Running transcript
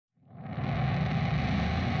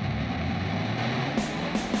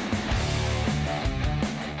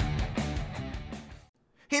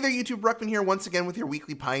Hey there YouTube, Ruckman here once again with your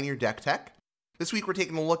weekly Pioneer deck tech. This week we're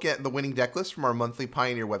taking a look at the winning deck list from our monthly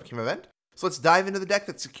Pioneer webcam event. So let's dive into the deck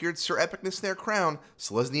that secured Sir Epicness their crown,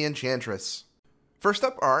 Selesnya Enchantress. First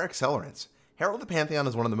up are our accelerants. Herald of the Pantheon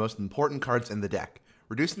is one of the most important cards in the deck,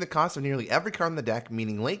 reducing the cost of nearly every card in the deck,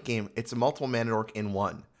 meaning late game it's a multiple mana dork in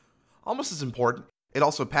one. Almost as important, it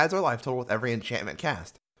also pads our life total with every enchantment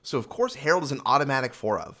cast, so of course Herald is an automatic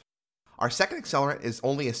 4 of. Our second accelerant is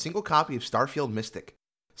only a single copy of Starfield Mystic.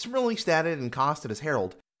 Similarly statted and costed as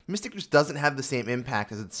Herald, Mystic just doesn't have the same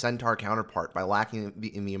impact as its Centaur counterpart by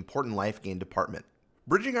lacking in the important life gain department.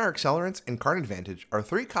 Bridging our accelerants and card advantage are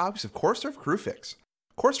 3 copies of Corsair of Kruphix.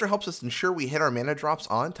 Corsair helps us ensure we hit our mana drops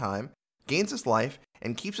on time, gains us life,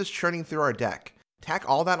 and keeps us churning through our deck. Tack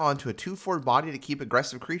all that onto a 2/4 body to keep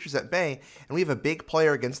aggressive creatures at bay, and we have a big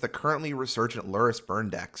player against the currently resurgent Lurrus burn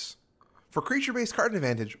decks. For creature-based card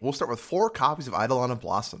advantage, we'll start with 4 copies of Eidolon of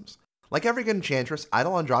Blossoms. Like every good Enchantress,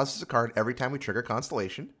 Eidolon draws us a card every time we trigger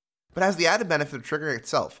Constellation, but has the added benefit of triggering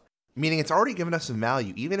itself, meaning it's already given us some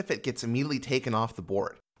value even if it gets immediately taken off the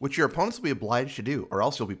board, which your opponents will be obliged to do, or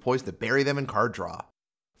else you'll be poised to bury them in card draw.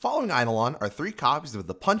 Following Eidolon are 3 copies of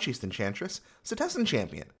the punchiest Enchantress, Selesnya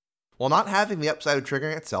Champion. While not having the upside of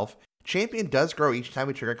triggering itself, Champion does grow each time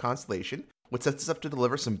we trigger Constellation, which sets us up to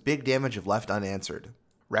deliver some big damage if left unanswered.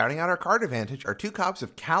 Rounding out our card advantage are 2 copies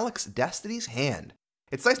of Calyx Destiny's Hand.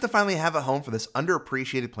 It's nice to finally have a home for this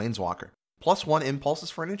underappreciated Planeswalker. +1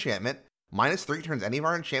 impulses for an enchantment, -3 turns any of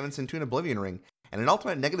our enchantments into an Oblivion Ring, and an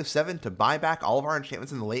ultimate -7 to buy back all of our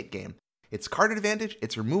enchantments in the late game. It's card advantage,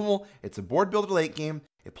 it's removal, it's a board builder late game,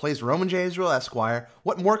 it plays Roman J. Israel Esquire.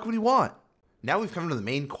 What more could we want? Now we've come to the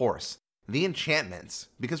main course, the enchantments.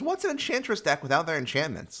 Because what's an Enchantress deck without their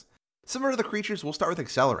enchantments? Similar to the creatures, we'll start with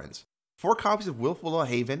accelerants. 4 copies of Willful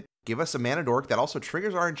Haven give us a mana dork that also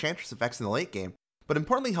triggers our Enchantress effects in the late game, but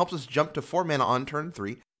importantly helps us jump to 4 mana on turn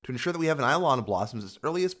 3 to ensure that we have an Eidolon of Blossoms as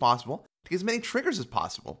early as possible to get as many triggers as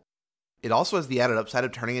possible. It also has the added upside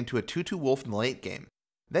of turning into a 2/2 wolf in the late game.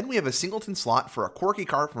 Then we have a singleton slot for a quirky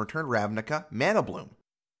card from Returned Ravnica, Mana Bloom.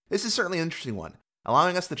 This is certainly an interesting one,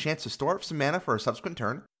 allowing us the chance to store up some mana for a subsequent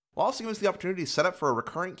turn, while also giving us the opportunity to set up for a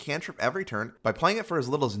recurring cantrip every turn by playing it for as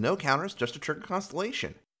little as no counters just to trigger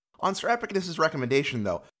Constellation. On Sir Epicness' recommendation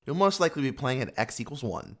though, you'll most likely be playing at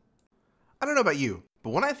X=1. I don't know about you, but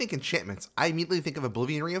when I think enchantments, I immediately think of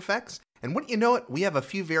Oblivion Ring effects, and wouldn't you know it, we have a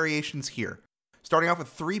few variations here. Starting off with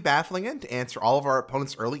 3 Baffling End to answer all of our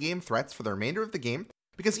opponent's early game threats for the remainder of the game,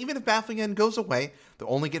 because even if Baffling End goes away, they'll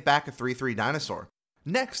only get back a 3/3 dinosaur.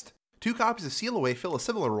 Next, 2 copies of Seal Away fill a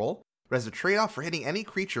similar role, but as a trade-off for hitting any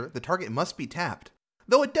creature, the target must be tapped,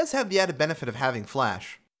 though it does have the added benefit of having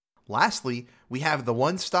flash. Lastly, we have the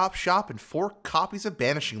one-stop shop and 4 copies of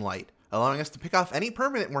Banishing Light, allowing us to pick off any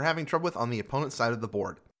permanent we're having trouble with on the opponent's side of the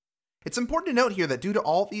board. It's important to note here that due to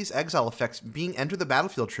all these exile effects being enter the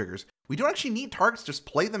battlefield triggers, we don't actually need targets to just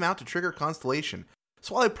play them out to trigger Constellation.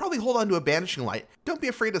 So while I'd probably hold on to a Banishing Light, don't be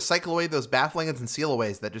afraid to cycle away those Baffling Ends and Seal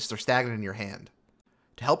Aways that just are stagnant in your hand.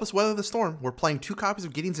 To help us weather the storm, we're playing 2 copies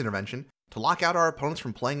of Gideon's Intervention to lock out our opponents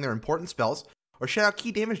from playing their important spells, or shut out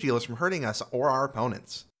key damage dealers from hurting us or our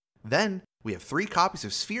opponents. Then, we have 3 copies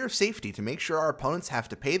of Sphere of Safety to make sure our opponents have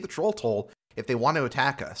to pay the troll toll if they want to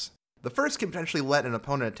attack us. The first can potentially let an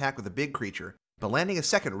opponent attack with a big creature, but landing a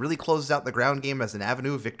second really closes out the ground game as an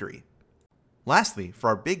avenue of victory. Lastly, for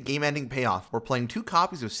our big game-ending payoff, we're playing 2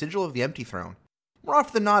 copies of Sigil of the Empty Throne. More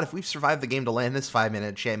often than not, if we've survived the game to land this 5-mana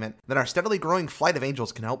enchantment, then our steadily growing Flight of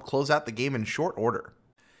Angels can help close out the game in short order.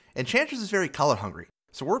 Enchantress is very color-hungry,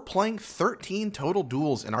 so we're playing 13 total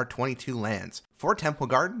duels in our 22 lands, 4 Temple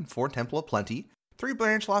Garden, 4 Temple of Plenty, 3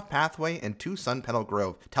 Branchloft Pathway, and 2 Sun Petal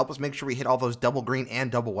Grove to help us make sure we hit all those double green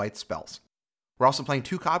and double white spells. We're also playing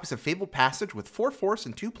 2 copies of Fabled Passage with 4 Force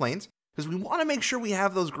and 2 Plains, because we want to make sure we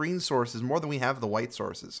have those green sources more than we have the white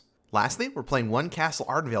sources. Lastly, we're playing 1 Castle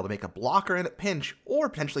Ardenvale to make a blocker in a pinch, or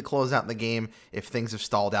potentially close out the game if things have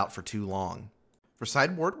stalled out for too long. For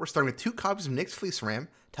sideboard, we're starting with 2 copies of Nyx Fleece Ram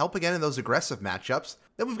to help again in those aggressive matchups.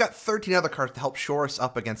 Then we've got 13 other cards to help shore us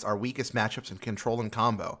up against our weakest matchups in control and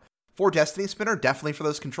combo. 4 Destiny Spinner, definitely for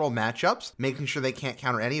those control matchups, making sure they can't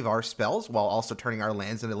counter any of our spells while also turning our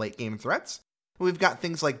lands into late game threats. We've got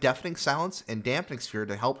things like Deafening Silence and Dampening Sphere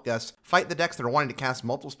to help us fight the decks that are wanting to cast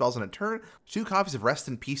multiple spells in a turn, 2 copies of Rest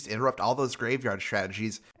in Peace to interrupt all those graveyard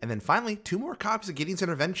strategies, and then finally 2 more copies of Gideon's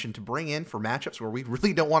Intervention to bring in for matchups where we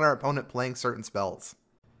really don't want our opponent playing certain spells.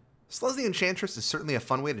 Selesnya Enchantress is certainly a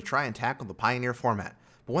fun way to try and tackle the Pioneer format,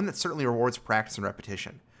 but one that certainly rewards practice and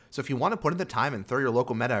repetition. So if you want to put in the time and throw your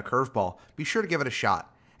local meta a curveball, be sure to give it a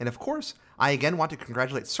shot. And of course, I again want to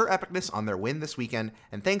congratulate Sir Epicness on their win this weekend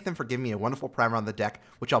and thank them for giving me a wonderful primer on the deck,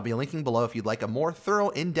 which I'll be linking below if you'd like a more thorough,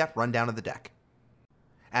 in-depth rundown of the deck.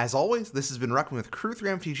 As always, this has been Ruckman with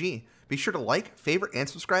Crew3 MTG. Be sure to like, favorite, and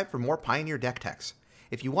subscribe for more Pioneer deck techs.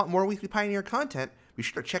 If you want more weekly Pioneer content, be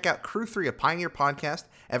sure to check out Crew3 A Pioneer Podcast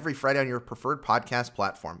every Friday on your preferred podcast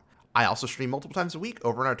platform. I also stream multiple times a week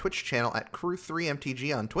over on our Twitch channel at Crew3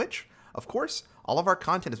 MTG on Twitch. Of course, all of our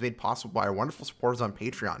content is made possible by our wonderful supporters on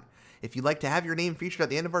Patreon. If you'd like to have your name featured at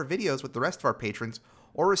the end of our videos with the rest of our patrons,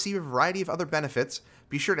 or receive a variety of other benefits,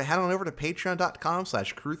 be sure to head on over to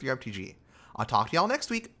patreon.com/Crew3MTG. I'll talk to y'all next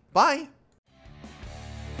week. Bye!